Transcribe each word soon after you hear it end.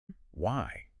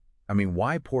why? I mean,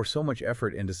 why pour so much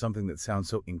effort into something that sounds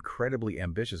so incredibly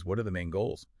ambitious? What are the main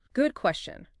goals? Good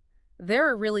question. There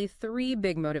are really three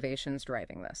big motivations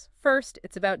driving this. First,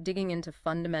 it's about digging into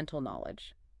fundamental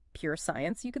knowledge. Pure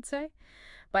science, you could say.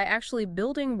 By actually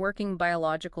building working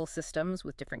biological systems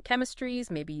with different chemistries,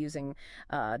 maybe using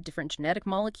different genetic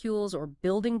molecules or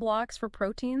building blocks for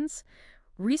proteins,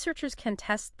 researchers can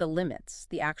test the limits,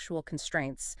 the actual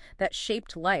constraints that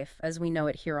shaped life as we know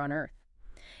it here on Earth.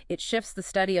 It shifts the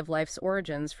study of life's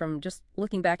origins from just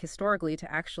looking back historically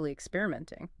to actually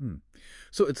experimenting. Hmm.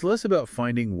 So it's less about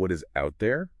finding what is out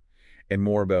there and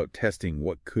more about testing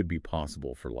what could be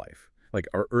possible for life. Like,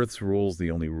 are Earth's rules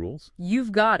the only rules?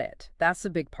 You've got it. That's a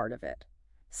big part of it.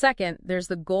 Second, there's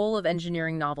the goal of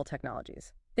engineering novel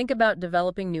technologies. Think about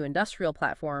developing new industrial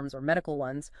platforms or medical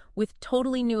ones with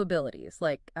totally new abilities,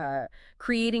 like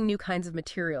creating new kinds of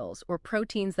materials or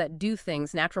proteins that do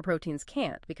things natural proteins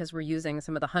can't because we're using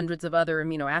some of the hundreds of other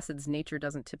amino acids nature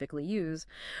doesn't typically use,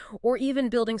 or even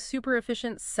building super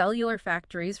efficient cellular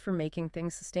factories for making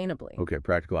things sustainably. Okay,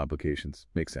 practical applications.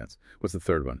 Makes sense. What's the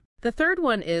third one? The third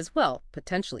one is, well,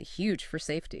 potentially huge for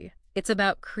safety. It's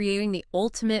about creating the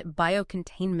ultimate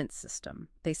biocontainment system.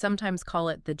 They sometimes call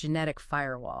it the genetic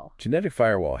firewall. Genetic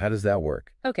firewall. How does that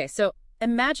work? Okay, so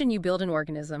imagine you build an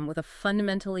organism with a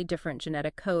fundamentally different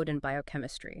genetic code and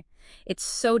biochemistry. It's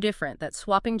so different that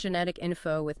swapping genetic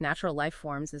info with natural life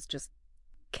forms is just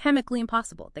chemically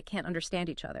impossible. They can't understand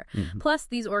each other. Plus,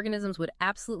 these organisms would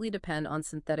absolutely depend on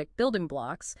synthetic building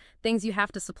blocks, things you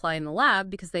have to supply in the lab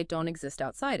because they don't exist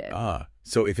outside it. Ah,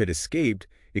 so if it escaped,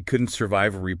 it couldn't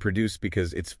survive or reproduce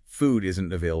because its food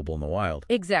isn't available in the wild.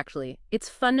 Exactly. It's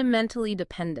fundamentally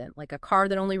dependent, like a car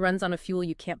that only runs on a fuel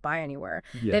you can't buy anywhere.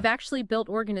 Yeah. They've actually built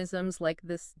organisms like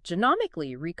this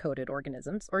genomically recoded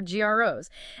organisms, or GROs,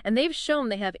 and they've shown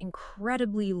they have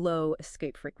incredibly low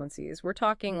escape frequencies. We're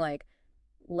talking like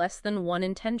less than 1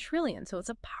 in 10 trillion, so it's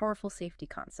a powerful safety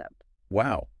concept.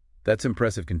 Wow, that's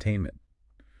impressive containment.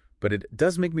 But it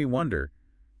does make me wonder,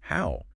 how?